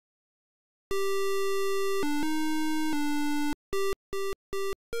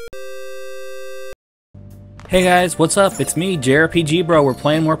Hey guys, what's up? It's me, JRPG Bro. We're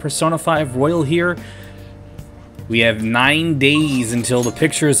playing more Persona 5 Royal here. We have 9 days until the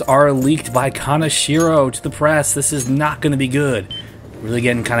pictures are leaked by Kaneshiro to the press. This is not going to be good. Really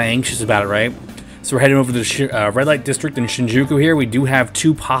getting kind of anxious about it, right? So we're heading over to the Red Light District in Shinjuku here. We do have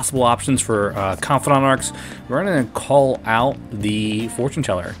 2 possible options for Confidant arcs. We're going to call out the Fortune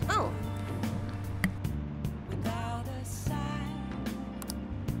Teller. Oh.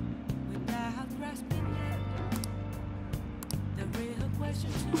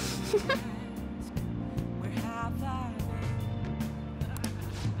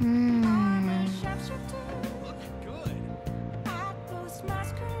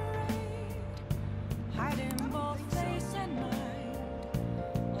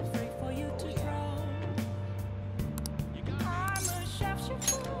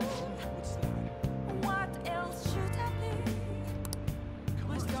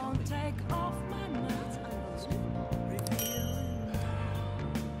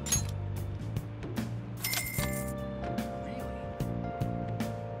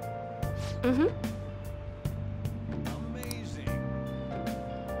 Mm-hmm. Amazing.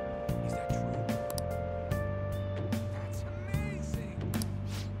 Is that true? That's amazing.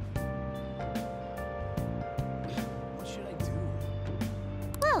 What should I do?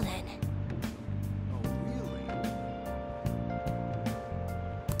 Well then. Oh, really?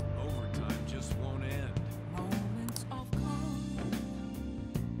 Overtime just won't end.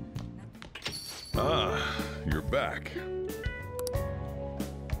 Ah, you're back.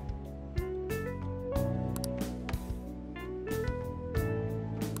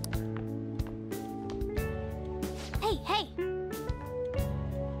 Hey! Hey.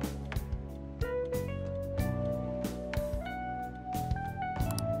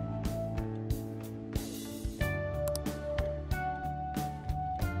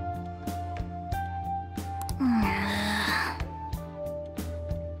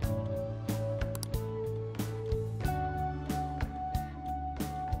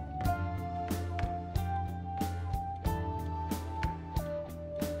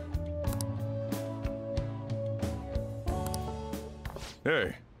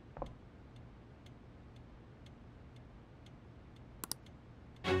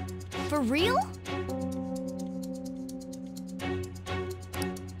 For real?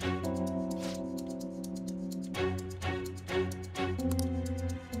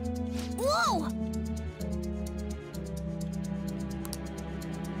 Whoa!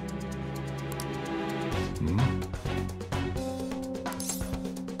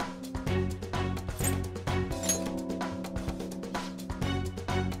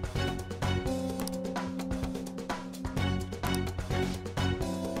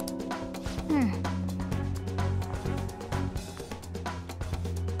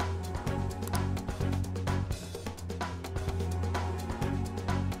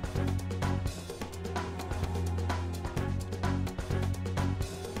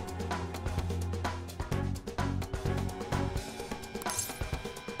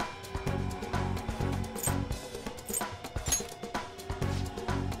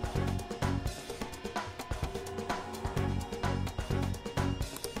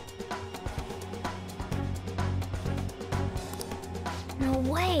 No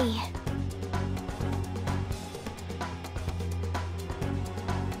way.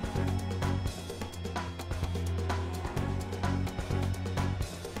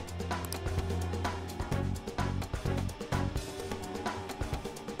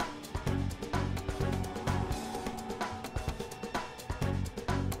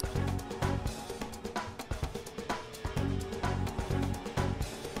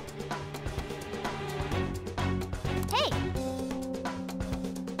 Hey!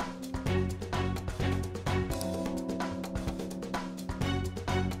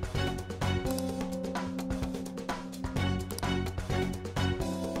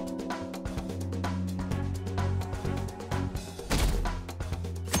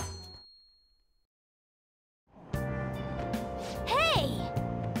 Hey!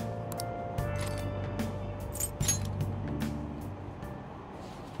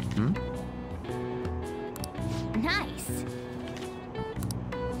 Nice.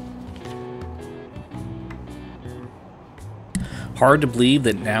 Hard to believe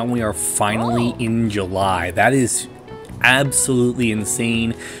that now we are finally in July. That is absolutely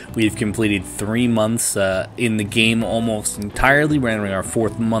insane. We've completed 3 months in the game almost entirely. We're entering our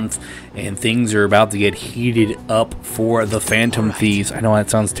 4th month, and things are about to get heated up for the Phantom Thieves. I know that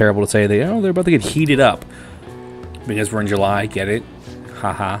sounds terrible to say. They're about to get heated up because we're in July. Get it?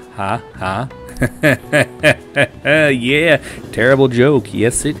 Ha ha ha ha. Yeah, terrible joke.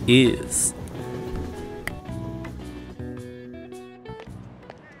 Yes, it is.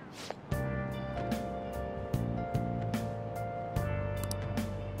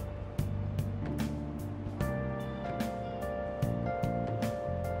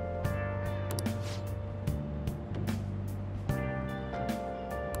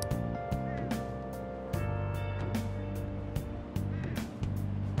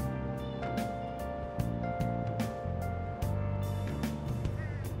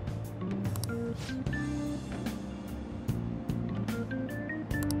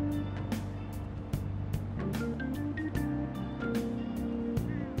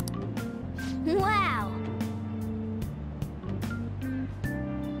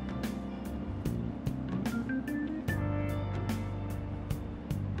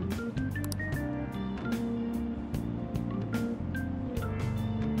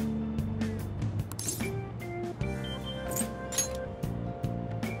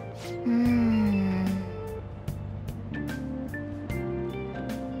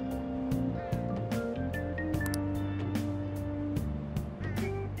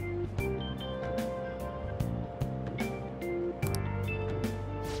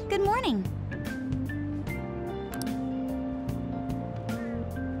 Good morning.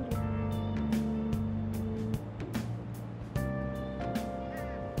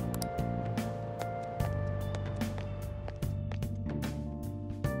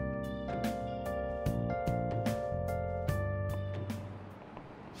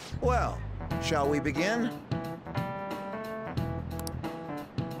 Well, shall we begin?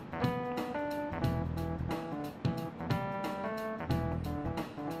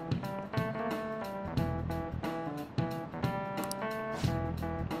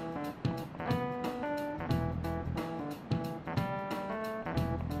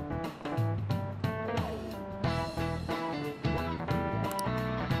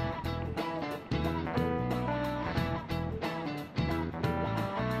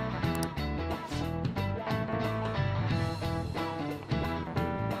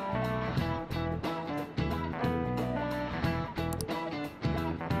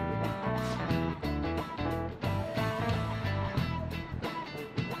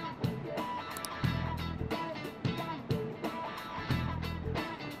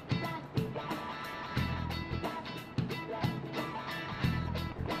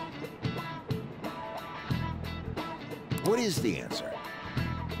 What is the answer?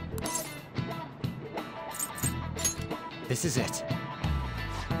 This is it.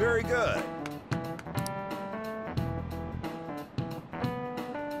 Very good.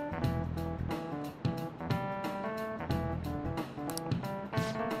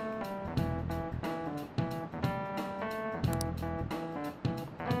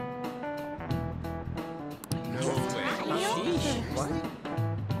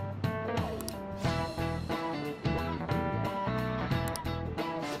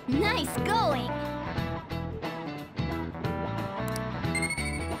 Nice going.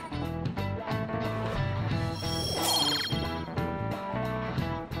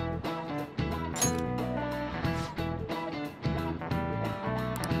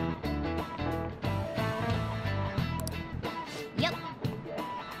 Yep.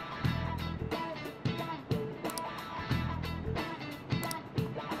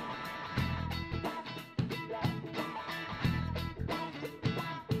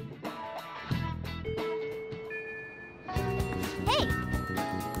 Hey!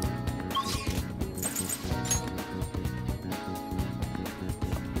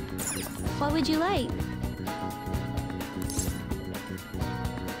 What would you like?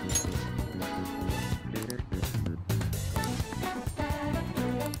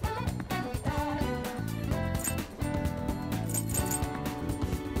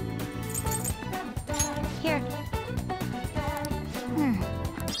 Here.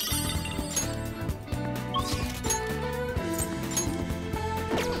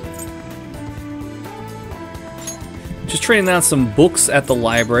 Just trading out some books at the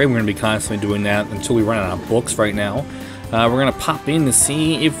library. We're going to be constantly doing that until we run out of books right now. We're going to pop in to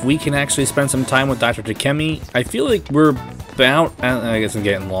see if we can actually spend some time with Dr. Takemi. I feel like we're about... I guess I'm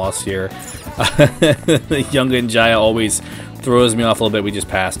getting lost here. Young and Jaya always throws me off a little bit. We just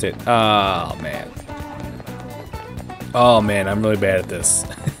passed it. Oh, man. Oh, man, I'm really bad at this.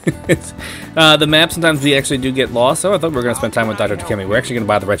 The map, sometimes we actually do get lost. So I thought we were going to spend time with Dr. Takemi. We're actually going to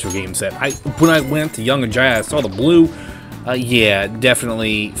buy the retro game set. When I went to Young and Jaya, I saw the blue. Yeah,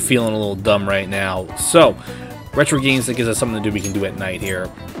 definitely feeling a little dumb right now. So, retro games, that gives us something to do we can do at night here.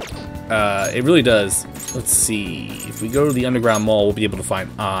 It really does. Let's see. If we go to the Underground Mall, we'll be able to find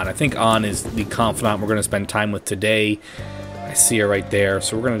An. I think An is the confidant we're going to spend time with today. I see her right there.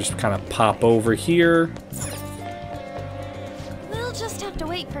 So we're going to just kind of pop over here. We'll just have to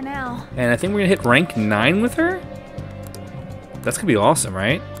wait for now. And I think we're going to hit rank 9 with her. That's going to be awesome,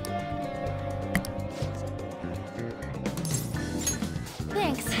 right?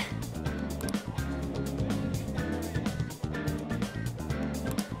 Thanks.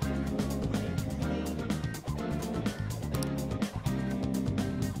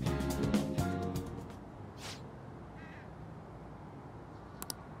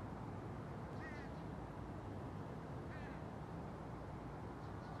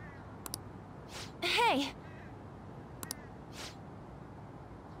 Hey!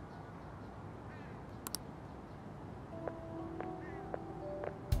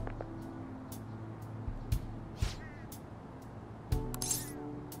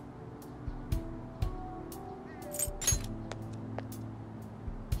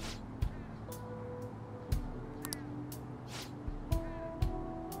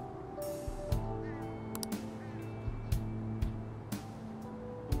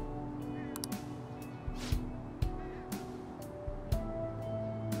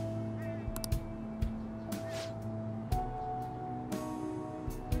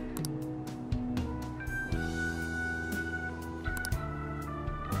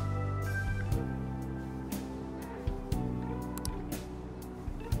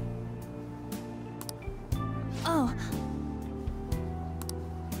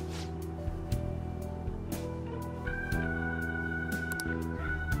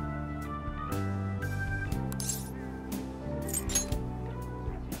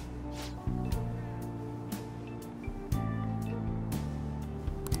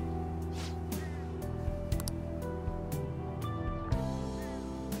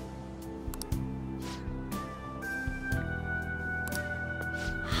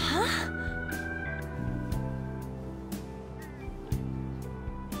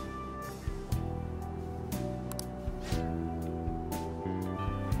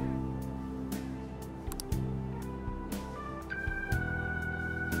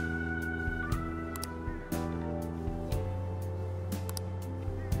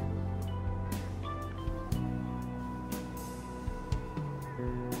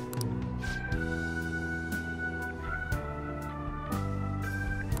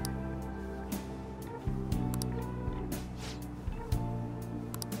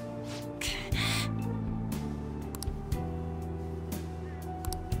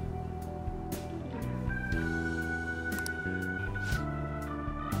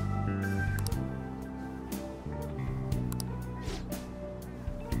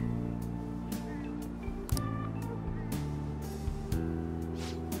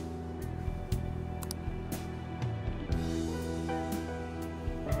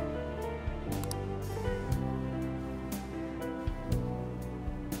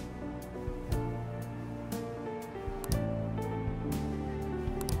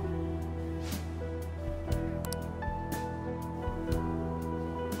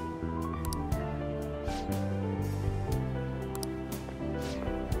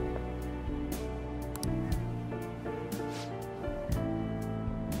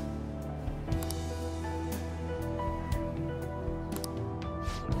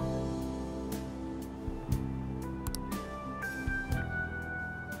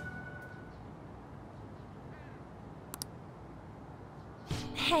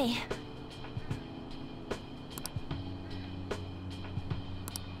 Hey.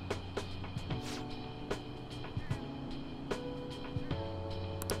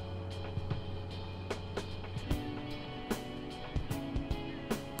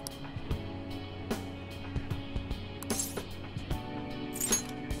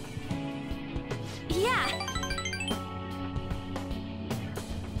 Yeah.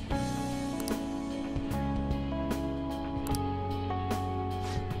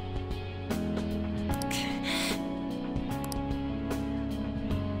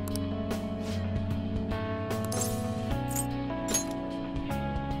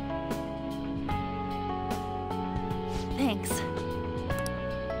 Thanks.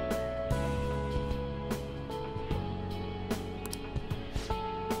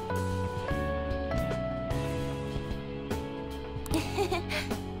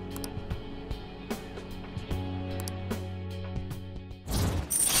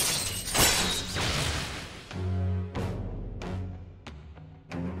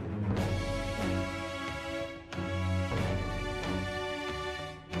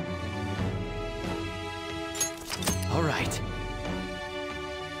 All right.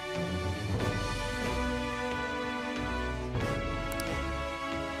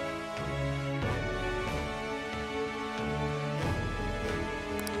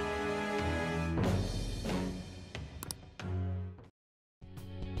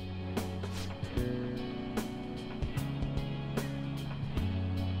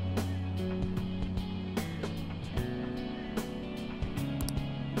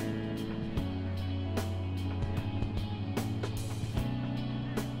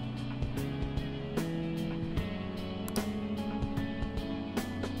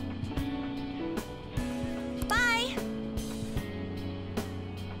 Bye.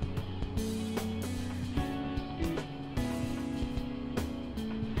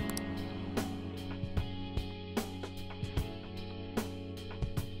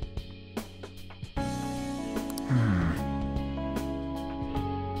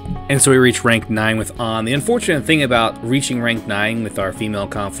 And so we reach rank 9 with On. The unfortunate thing about reaching rank 9 with our female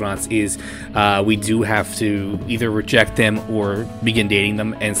confidants is we do have to either reject them or begin dating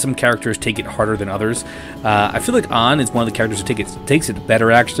them, and some characters take it harder than others. I feel like On is one of the characters who takes it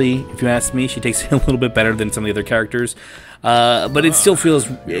better, actually, if you ask me. She takes it a little bit better than some of the other characters. But it still feels,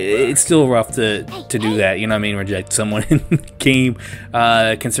 it's still rough to do that, you know what I mean, reject someone in the game,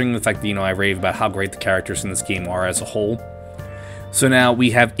 considering the fact that, you know, I rave about how great the characters in this game are as a whole. So now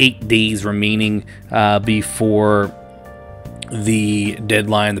we have 8 days remaining before the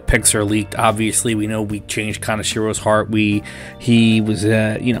deadline. The pics are leaked. Obviously, we know we changed Kanashiro's heart. He was,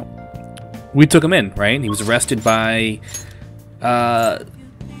 you know, we took him in, right? He was arrested by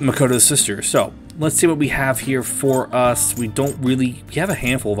Makoto's sister. So let's see what we have here for us. We have a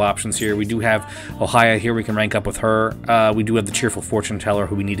handful of options here. We do have Ohaya here. We can rank up with her. We do have the cheerful fortune teller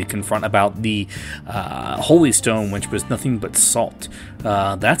who we need to confront about the Holy Stone, which was nothing but salt.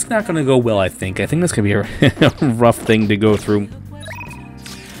 That's not going to go well, I think. I think that's going to be a rough thing to go through.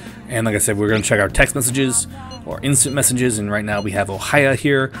 And like I said, we're going to check our text messages or instant messages, and right now we have Ohaya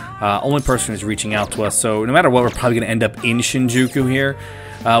here. Only person who's reaching out to us, so no matter what, we're probably going to end up in Shinjuku here.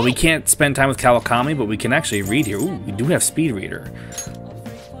 We can't spend time with Kawakami, but we can actually read here. Ooh, we do have Speed Reader.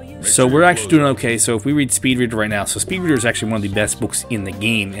 So we're actually doing okay. So if we read Speed Reader right now, so Speed Reader is actually one of the best books in the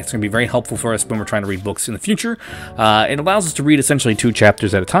game. It's going to be very helpful for us when we're trying to read books in the future. It allows us to read essentially 2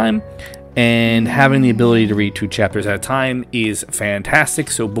 chapters at a time, and having the ability to read 2 chapters at a time is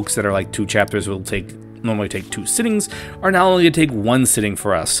fantastic. So books that are like 2 chapters will normally take 2 sittings are now only going to take 1 sitting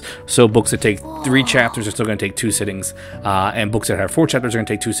for us. So books that take 3 chapters are still going to take 2 sittings, and books that have 4 chapters are going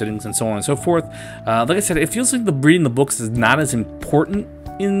to take 2 sittings, and so on and so forth. Like I said, it feels like reading the books is not as important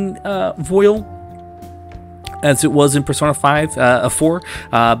in Voil as it was in Persona 4,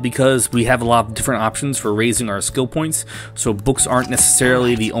 because we have a lot of different options for raising our skill points. So books aren't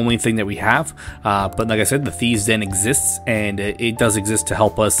necessarily the only thing that we have, but like I said, the Thieves' Den exists, and it does exist to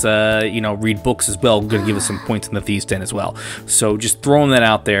help us, you know, read books as well. Going to give us some points in the Thieves' Den as well. So just throwing that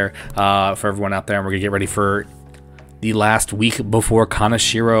out there for everyone out there, and we're going to get ready for the last week before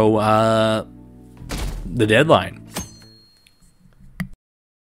Kanashiro, the deadline.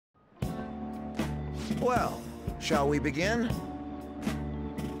 Well, shall we begin?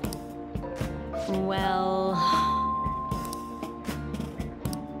 Well...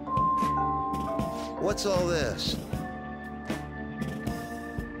 What's all this?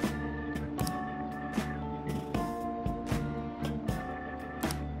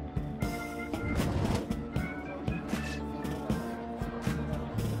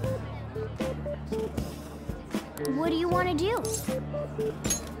 What do you want to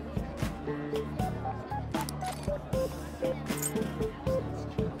do?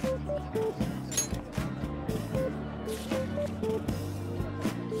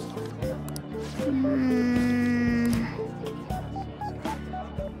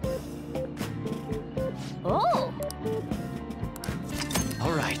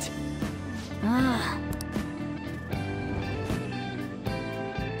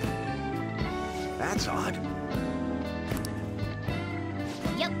 That's odd.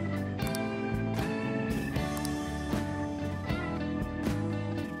 Yep.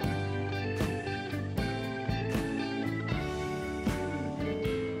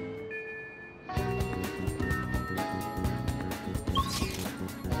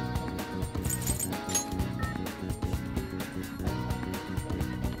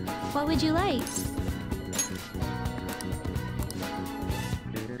 What would you like?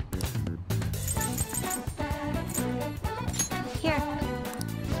 Here.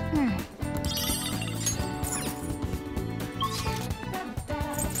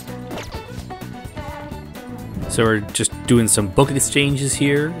 So we're just doing some book exchanges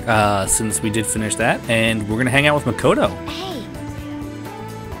here, since we did finish that, and we're gonna hang out with Makoto, Hey,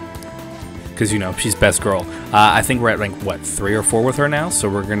 because you know, she's best girl. I think we're at rank, what, 3 or 4 with her now, so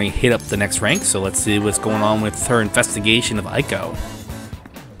we're gonna hit up the next rank, so let's see what's going on with her investigation of Aiko.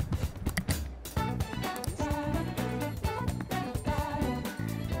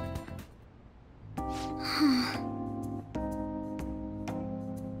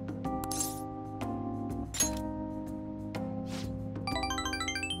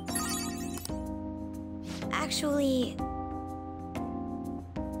 actually,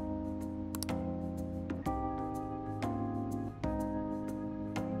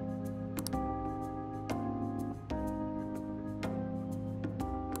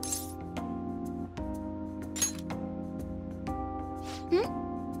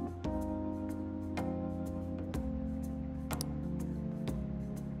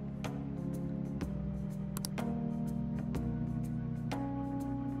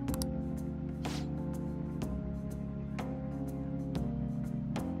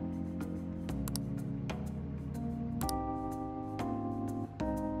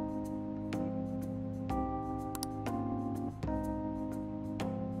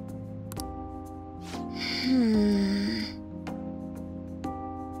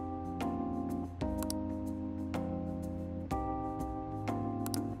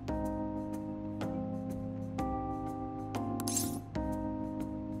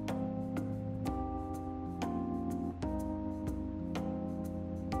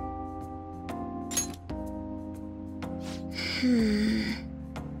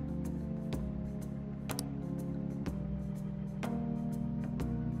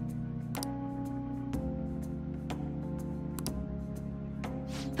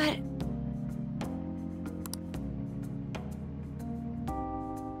 but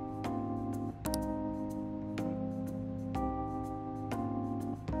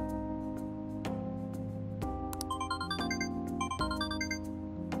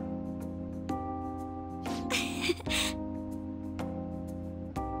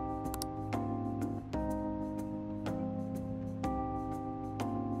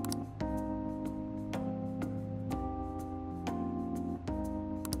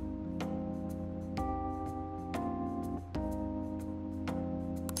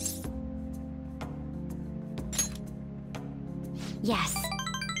yes.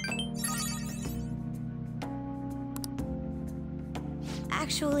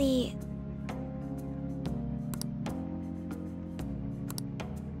 Actually,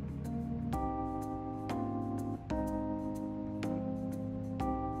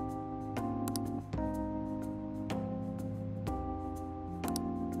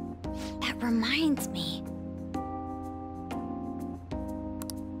 that reminds me.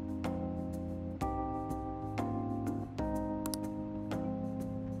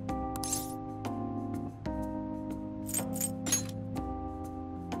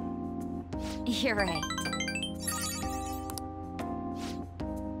 You're right.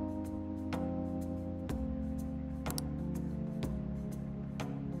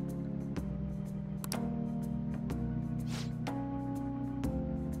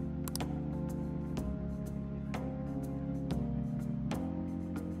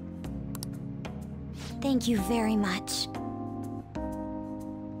 Thank you very much.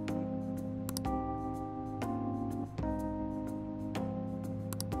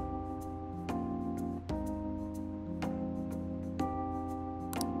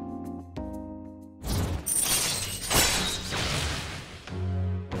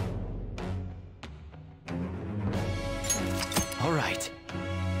 All right.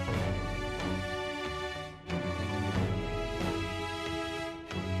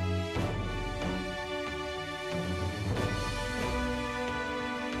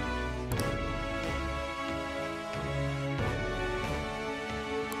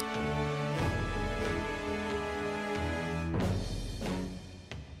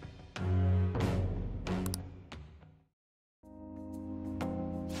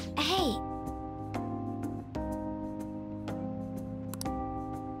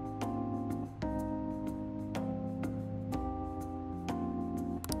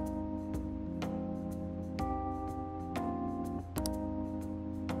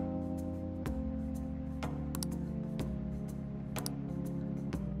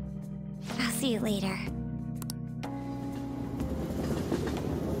 See you later.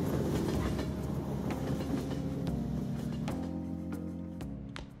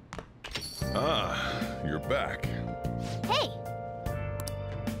 Ah, you're back. Hey!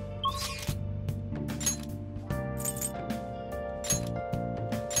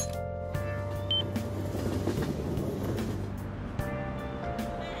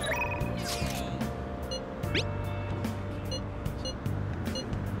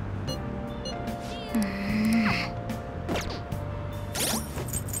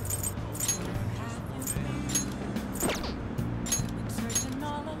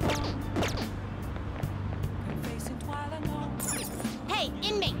 Hey,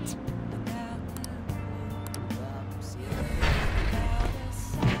 inmate!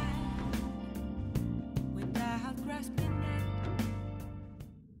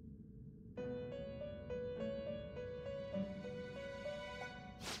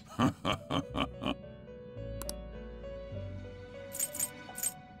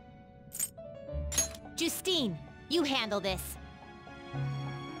 Justine, you handle this.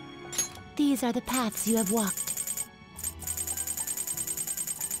 These are the paths you have walked.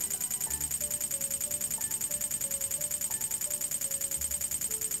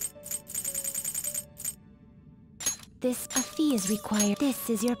 A fee is required. This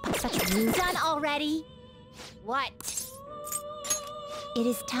is your such rude. Done already? What? It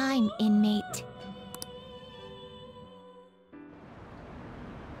is time, inmate.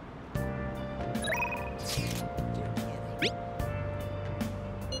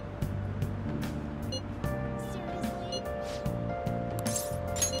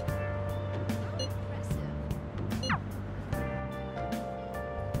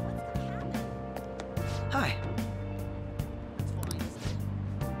 Hi.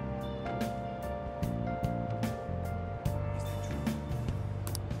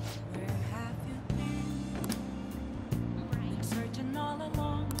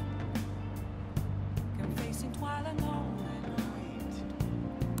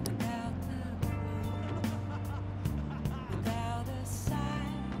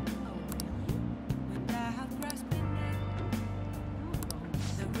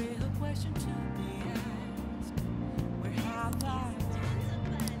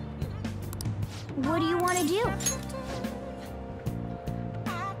 What do you want to do?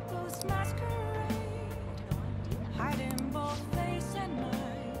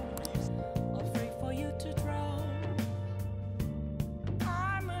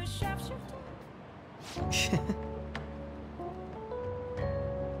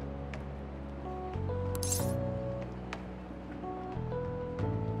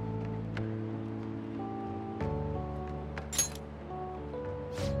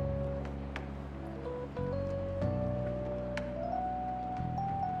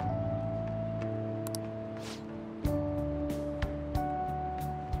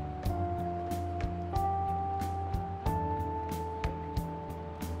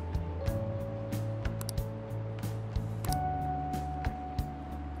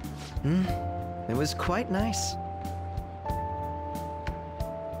 It was quite nice.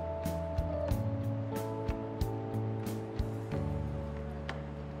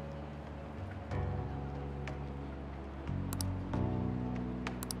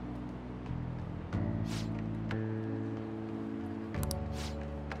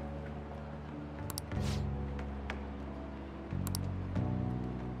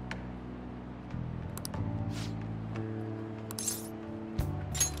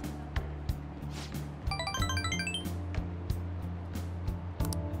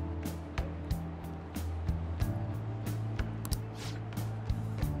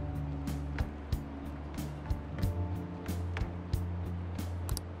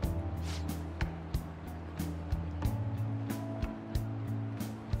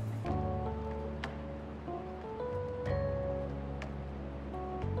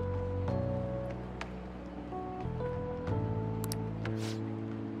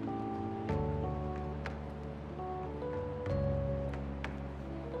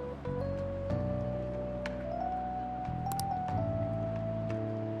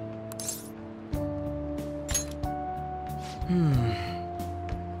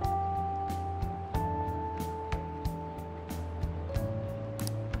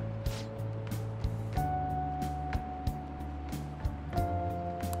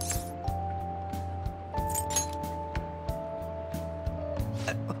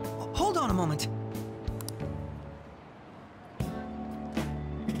 Hold on a moment.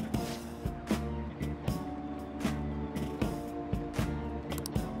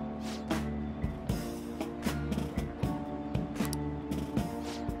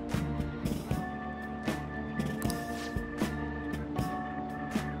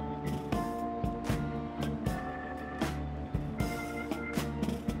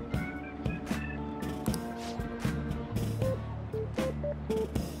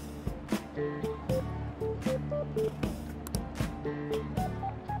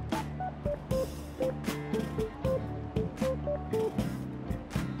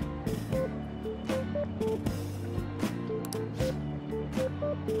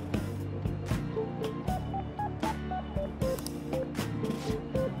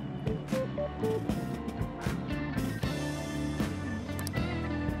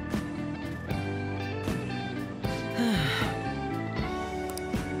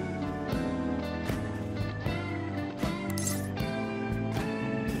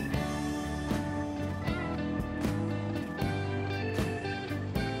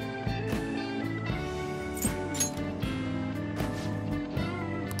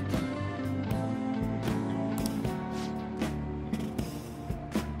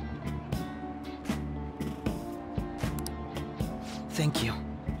 Thank you.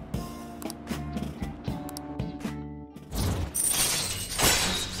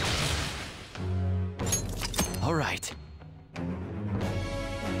 All right.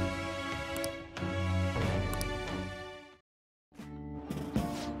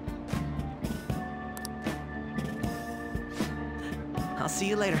 I'll see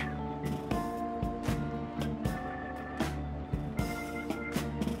you later.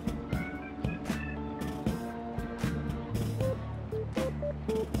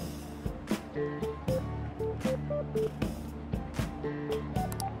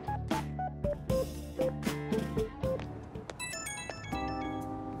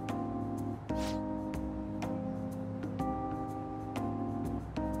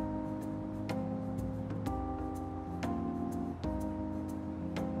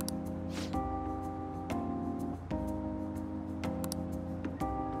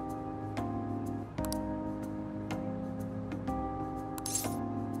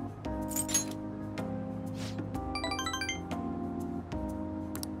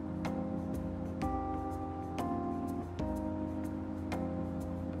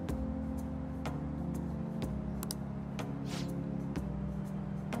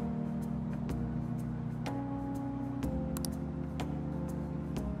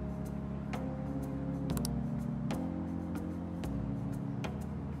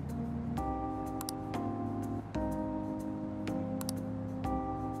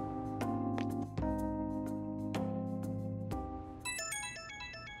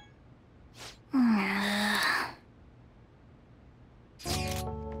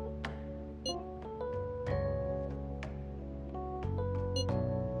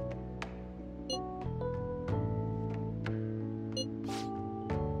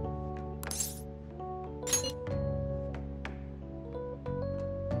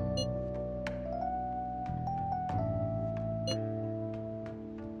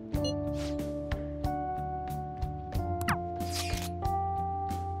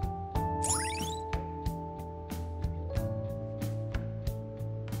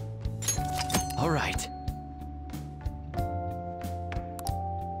 All right.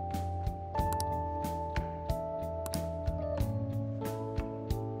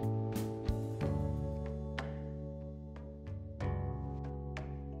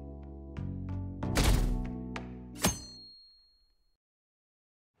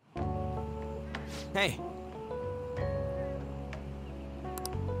 Hey.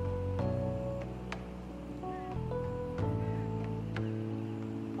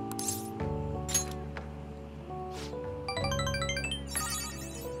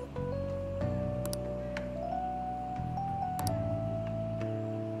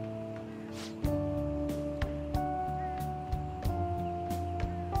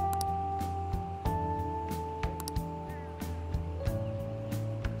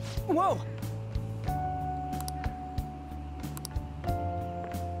 Whoa!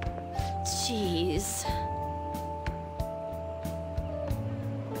 Jeez.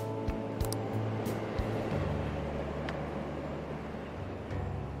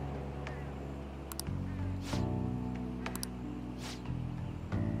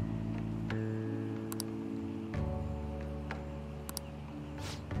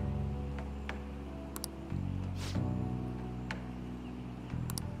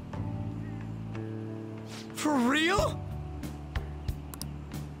 For real?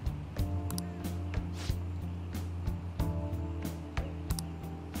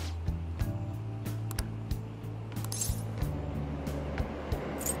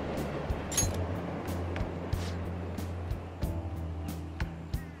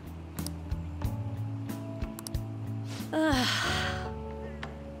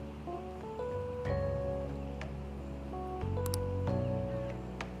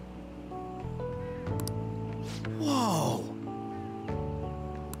 Whoa!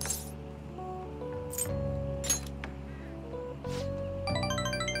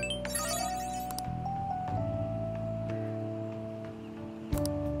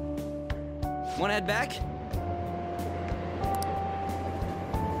 Wanna head back?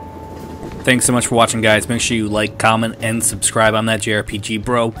 Thanks so much for watching, guys. Make sure you like, comment, and subscribe. I'm that JRPG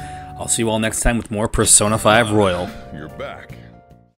bro. I'll see you all next time with more Persona 5 Royal. You're back.